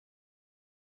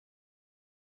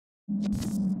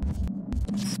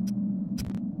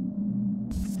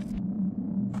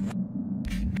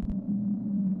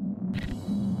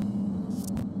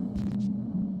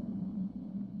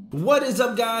What is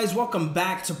up, guys? Welcome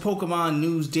back to Pokemon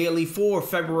News Daily for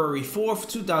February 4th,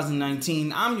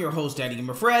 2019. I'm your host, Daddy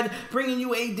Gamer Fred, bringing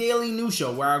you a daily news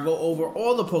show where I go over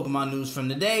all the Pokemon news from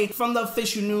the day, from the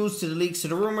official news to the leaks to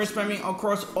the rumors, spanning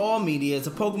across all medias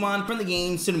of Pokemon, from the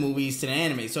games to the movies to the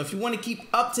anime. So if you want to keep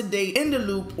up to date in the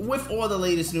loop with all the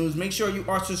latest news, make sure you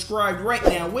are subscribed right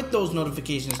now with those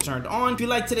notifications turned on. If you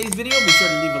like today's video, be sure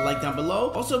to leave a like down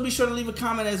below. Also, be sure to leave a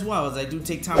comment as well, as I do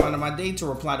take time out of my day to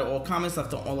reply to all comments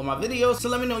left on all of my videos. So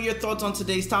let me know your thoughts on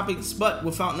today's topics, but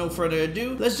without no further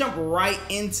ado, let's jump right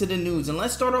into the news, and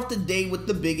let's start off the day with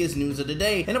the biggest news of the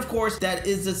day. And of course, that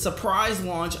is the surprise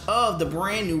launch of the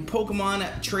brand new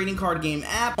Pokemon trading card game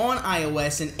app on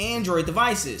iOS and Android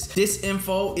devices. This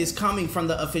info is coming from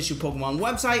the official Pokemon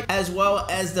website, as well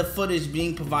as the footage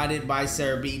being provided by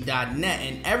Cerebi.net.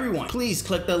 And everyone, please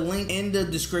click the link in the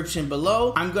description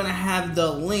below. I'm gonna have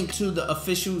the link to the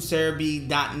official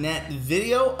Cerebi.net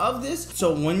video of this,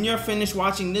 so when you're finished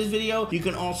watching this video, you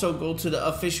can also go to the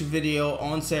official video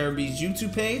on Cerebi's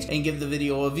YouTube page and give the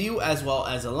video a view as well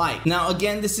as a like. Now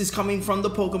again, this is coming from the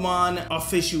Pokemon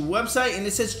official website, and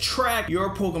it says track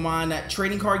your Pokemon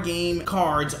trading card game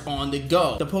cards on the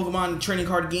go. The Pokemon trading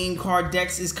card game card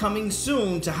decks is coming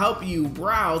soon to help you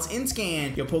browse and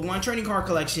scan your Pokemon trading card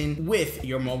collection with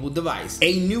your mobile device.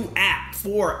 A new app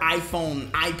for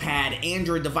iPhone, iPad,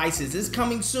 Android devices is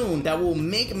coming soon that will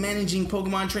make managing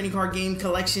Pokemon trading card game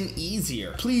collection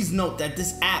easier. Please note that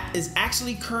this app is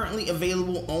actually currently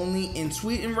available only in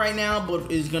Sweden right now,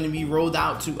 but is going to be rolled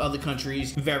out to other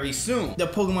countries very soon. The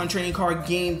Pokemon trading card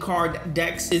game card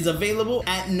decks is available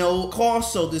at no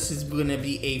cost, so this is going to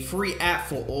be a free app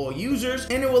for all users,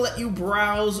 and it will let you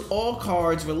browse all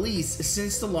cards released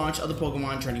since the launch of the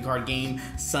Pokemon trading card game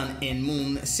Sun and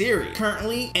Moon series.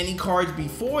 Currently, any cards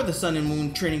before the Sun and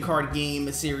Moon trading card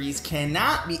game series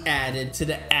cannot be added to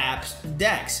the app's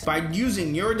decks. By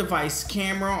using your device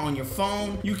camera on your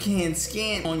phone, you can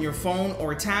scan on your phone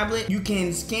or tablet. You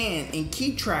can scan and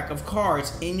keep track of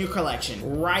cards in your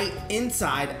collection right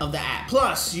inside of the app.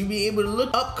 Plus, you'll be able to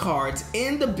look up cards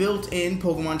in the built-in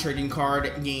Pokemon trading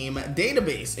card game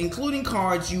database, including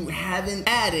cards you haven't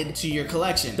added to your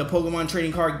collection. The Pokemon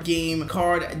trading card game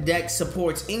card deck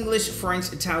supports English,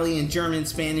 French, Italian, German,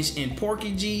 Spanish, and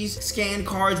Portuguese. Scanned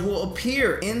cards will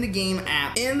appear in the game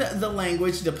app in the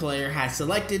language the player has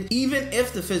selected, even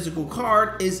if the physical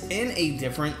card is in a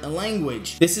different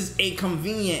language. This is a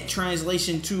convenient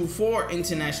translation tool for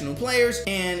international players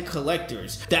and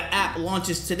collectors. The app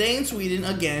launches today in Sweden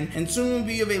again, and soon will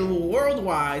be available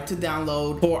worldwide to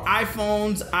download for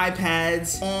iPhones,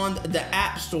 iPads, on the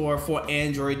App Store for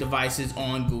Android devices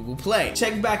on Google Play.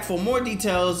 Check back for more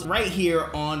details right here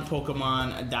on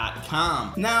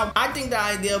Pokemon.com. Now, I think the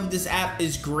idea of this app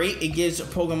is great. It gives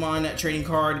Pokemon trading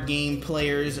card game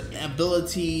players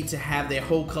ability to have their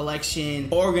whole collection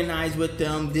organized with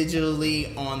them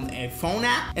digitally on a phone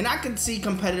app, and I can see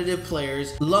competitive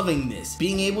players loving this,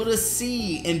 being able to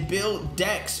see and build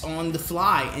decks on the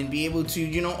fly and be able to,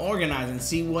 you know, organize and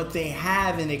see what they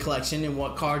have in their collection and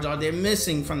what cards are they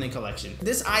missing from their collection.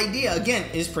 This idea again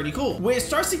is pretty cool. Where it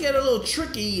starts to get a little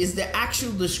tricky is the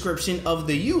actual description of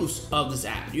the use of this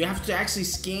app. You have to actually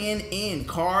scan in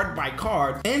card by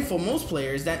card, and for most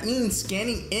players that means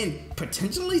scanning in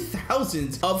potentially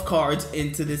thousands of cards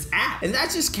into this app, and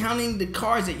that's just counting the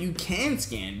cards that you can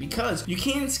scan, because you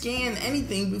can't scan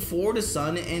anything before the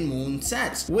Sun and Moon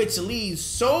sets, which leaves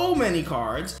so many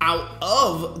cards out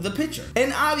of the picture.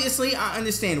 And obviously I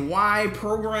understand why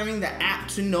programming the app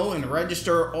to know and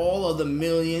register all of the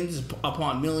millions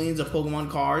upon millions of Pokemon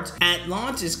cards at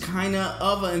launch is kind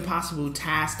of an impossible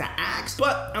task to ask,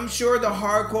 but I'm sure the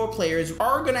hardcore players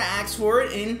are gonna ask for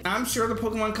it, and I'm sure the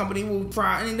Pokemon company will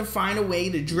try to find a way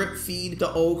to drip feed the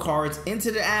old cards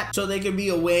into the app, so they can be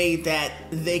a way that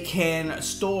they can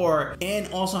store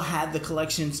and also have the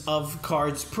collections of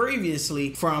cards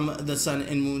previously from the Sun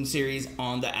and Moon series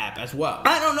on the app as well.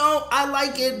 I don't know, I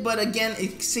like it, but again,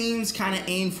 it seems kind of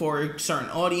aimed for a certain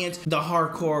audience, the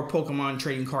hardcore Pokemon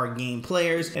trading card game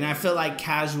players, and I feel like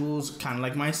casuals, kind of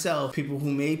like myself, people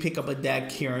who may pick up a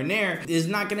deck here and there, is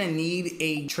not gonna need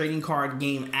a trading card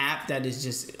game app that is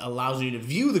just allows you to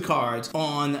view the cards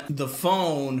on the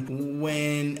phone,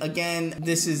 when again again,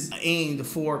 this is aimed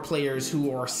for players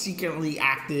who are secretly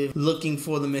active, looking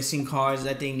for the missing cards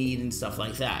that they need and stuff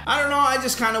like that. I don't know, I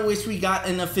just kind of wish we got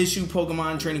an official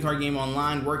Pokemon trading card game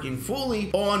online working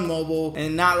fully on mobile,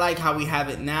 and not like how we have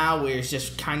it now where it's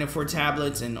just kind of for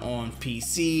tablets and on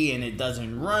PC and it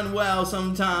doesn't run well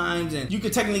sometimes, and you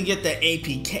could technically get the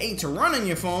APK to run on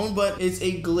your phone, but it's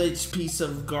a glitch piece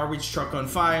of garbage truck on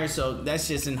fire, so that's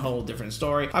just a whole different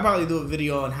story. I'll probably do a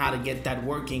video on how to get that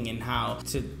working and how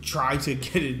to try to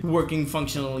get it working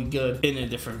functionally good in a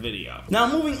different video.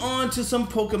 Now moving on to some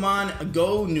Pokemon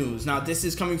Go news. Now this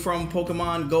is coming from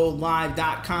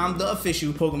PokemonGoLive.com, the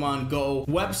official Pokemon Go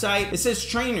website. It says,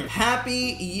 trainer,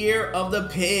 happy year of the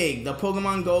pig. The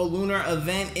Pokemon Go Lunar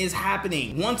event is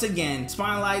happening once again,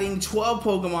 spotlighting 12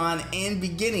 Pokemon and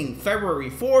beginning February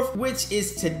 4th, which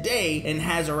is today and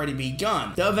has already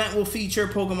begun. The event will feature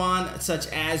Pokemon such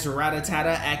as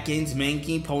Rattata, Ekans,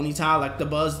 Mankey, Ponyta,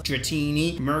 Electabuzz,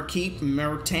 Dratini, Murkip,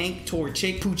 Murtank,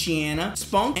 Torchic, Poochyena,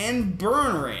 Spoink, and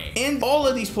Burnray. And all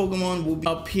of these Pokemon will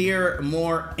appear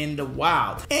more in the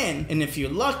wild. And if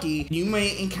you're lucky, you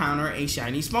may encounter a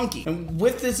shiny Spunky. And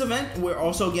with this event, we're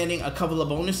also getting a couple of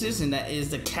bonuses, and that is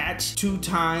the catch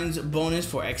 2x bonus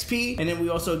for XP, and then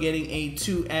we're also getting a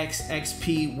 2x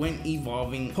XP when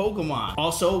evolving Pokemon.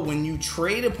 Also, when you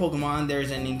trade a Pokemon,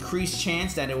 there's an increased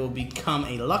chance that it will become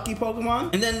a lucky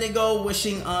Pokemon. And then they go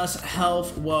wishing us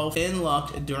health, wealth, and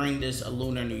luck during this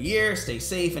Lunar New Year. Stay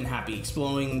safe and happy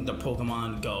exploring the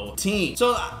Pokemon Go team.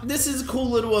 So this is a cool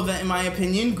little event in my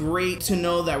opinion. Great to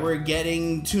know that we're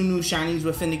getting 2 new shinies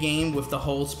within the game with the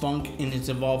whole Spunk in its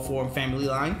evolved form family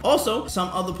line. Also, some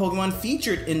other Pokemon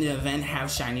featured in the event have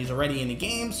shinies already in the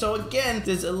game. So again,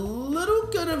 there's a little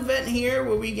good event here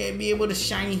where we can be able to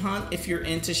shiny hunt if you're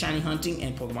into shiny hunting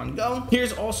and Pokemon Go.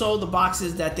 Here's also the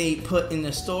boxes that they put in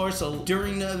the store so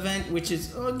during the event, which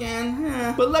is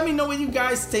again, but let me know what you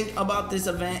guys think about this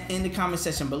event in the comment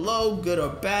section below, good or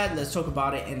bad. Let's talk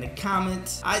about it in the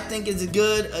comments. I think it's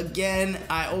good. Again,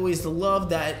 I always love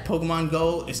that Pokemon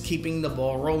Go is keeping the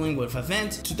ball rolling with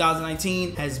events.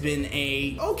 2019 has been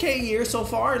a okay year so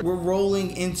far. We're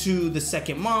rolling into the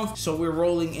second month, so we're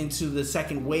rolling into the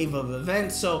second wave of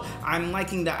events, so I'm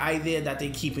liking the idea that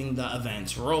they're keeping the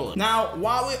events rolling. Now,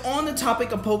 while we're on the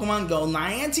topic of Pokemon Go,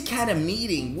 Niantic had a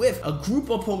meeting with a group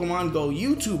of Pokemon Go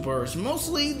YouTubers,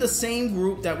 mostly the same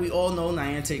group that we all know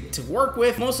Niantic to work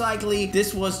with. Most likely,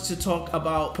 this was to talk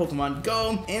about Pokemon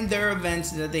Go and their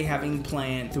events that they having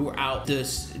planned throughout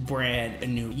this brand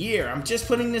new year. I'm just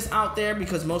putting this out there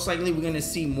because most likely we're going to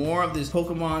see more of this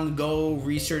Pokemon Go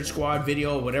Research Squad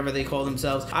video, whatever they call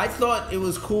themselves. I thought it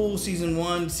was cool season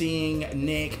 1 seeing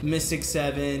Nick, Mystic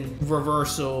 7,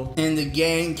 Reversal, and the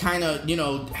gang kind of, you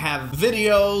know, have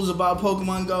videos about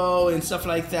Pokemon Go and stuff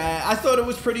like that. I thought it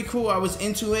was pretty cool. I was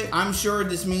into it. I'm sure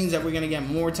this means that we're going to get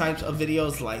more types of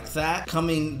videos like that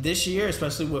coming this year,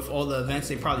 especially with all the events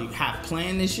they probably have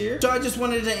planned this year. So I just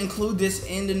wanted to include this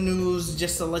in the news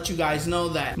just to let you guys know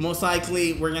that most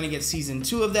likely we're going to get season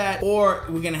 2 of that, or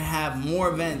we're going to have more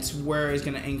events where it's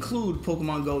going to include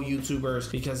Pokemon Go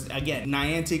YouTubers, because again,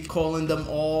 Niantic calling them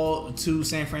all to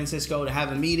San Francisco to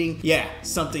have a meeting. Yeah,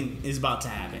 something is about to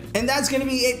happen. And that's going to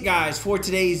be it, guys, for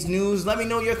today's news. Let me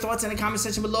know your thoughts in the comment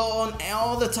section below on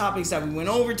all the topics that we went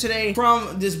over today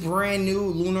from this brand new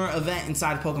Lunar event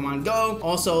inside Pokemon Go.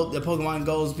 Also, the Pokemon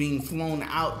Go is being flown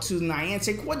out to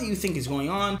Niantic. What do you think is going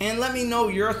on? And let me know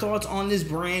your thoughts on this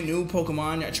brand new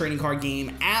Pokemon trading card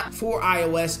game app for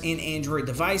iOS and Android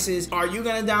devices. Are you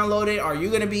going to download it? Are you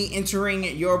going to be entering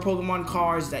your Pokemon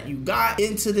cards that you got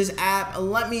into this app?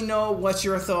 Let me know what's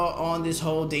your thought on this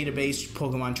whole database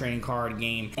Pokemon trading card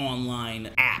game online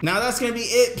app. Now that's going to be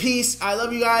it. Peace. I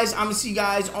love you guys. I'm going to see you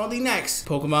guys on the next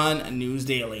Pokemon News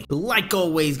Daily. Like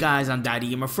always, guys, I'm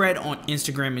Fred on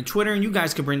Instagram and Twitter, and you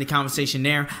guys can bring the conversation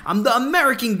there. I'm the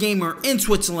American Gamer in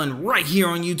Switzerland right here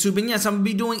on YouTube, and yes, I'm going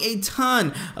to be doing a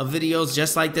ton of videos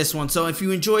just like this one. So if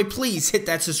you enjoy, please hit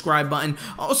that subscribe button.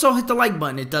 Also hit the like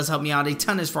button. It does help me out a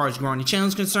ton as far as growing the channel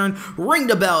is concerned. Ring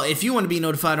the bell if you want to be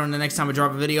notified on the next time I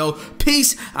drop a video.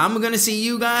 Peace. I'm going to see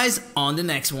you guys on the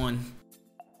next one.